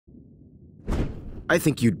I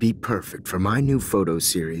think you'd be perfect for my new photo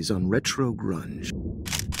series on retro grunge.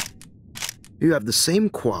 You have the same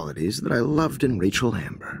qualities that I loved in Rachel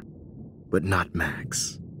Amber, but not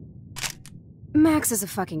Max. Max is a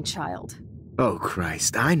fucking child. Oh,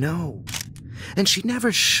 Christ, I know. And she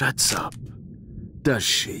never shuts up, does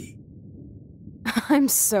she? I'm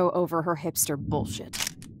so over her hipster bullshit.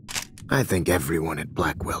 I think everyone at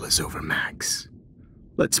Blackwell is over Max.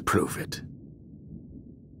 Let's prove it.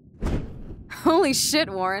 Holy shit,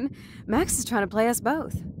 Warren. Max is trying to play us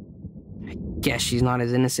both. I guess she's not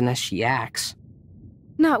as innocent as she acts.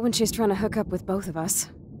 Not when she's trying to hook up with both of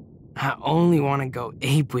us. I only want to go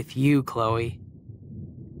ape with you, Chloe.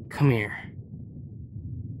 Come here.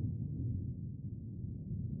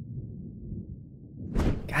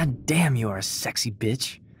 God damn, you are a sexy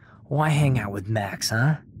bitch. Why hang out with Max,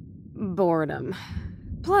 huh? Boredom.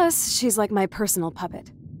 Plus, she's like my personal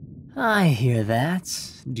puppet. I hear that.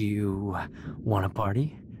 Do you want a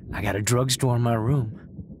party? I got a drugstore in my room.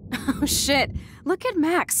 Oh shit, look at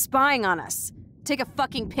Max spying on us. Take a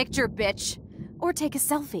fucking picture, bitch. Or take a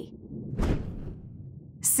selfie.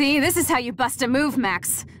 See, this is how you bust a move,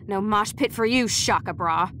 Max. No mosh pit for you, Shaka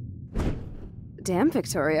Bra. Damn,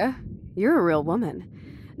 Victoria. You're a real woman.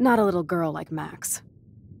 Not a little girl like Max.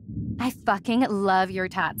 I fucking love your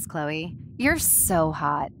tats, Chloe. You're so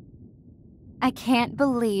hot. I can't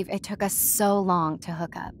believe it took us so long to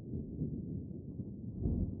hook up.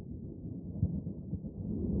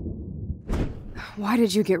 Why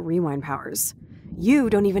did you get rewind powers?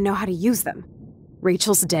 You don't even know how to use them.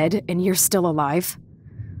 Rachel's dead and you're still alive.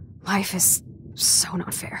 Life is so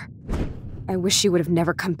not fair. I wish you would have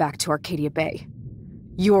never come back to Arcadia Bay.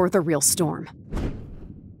 You're the real Storm.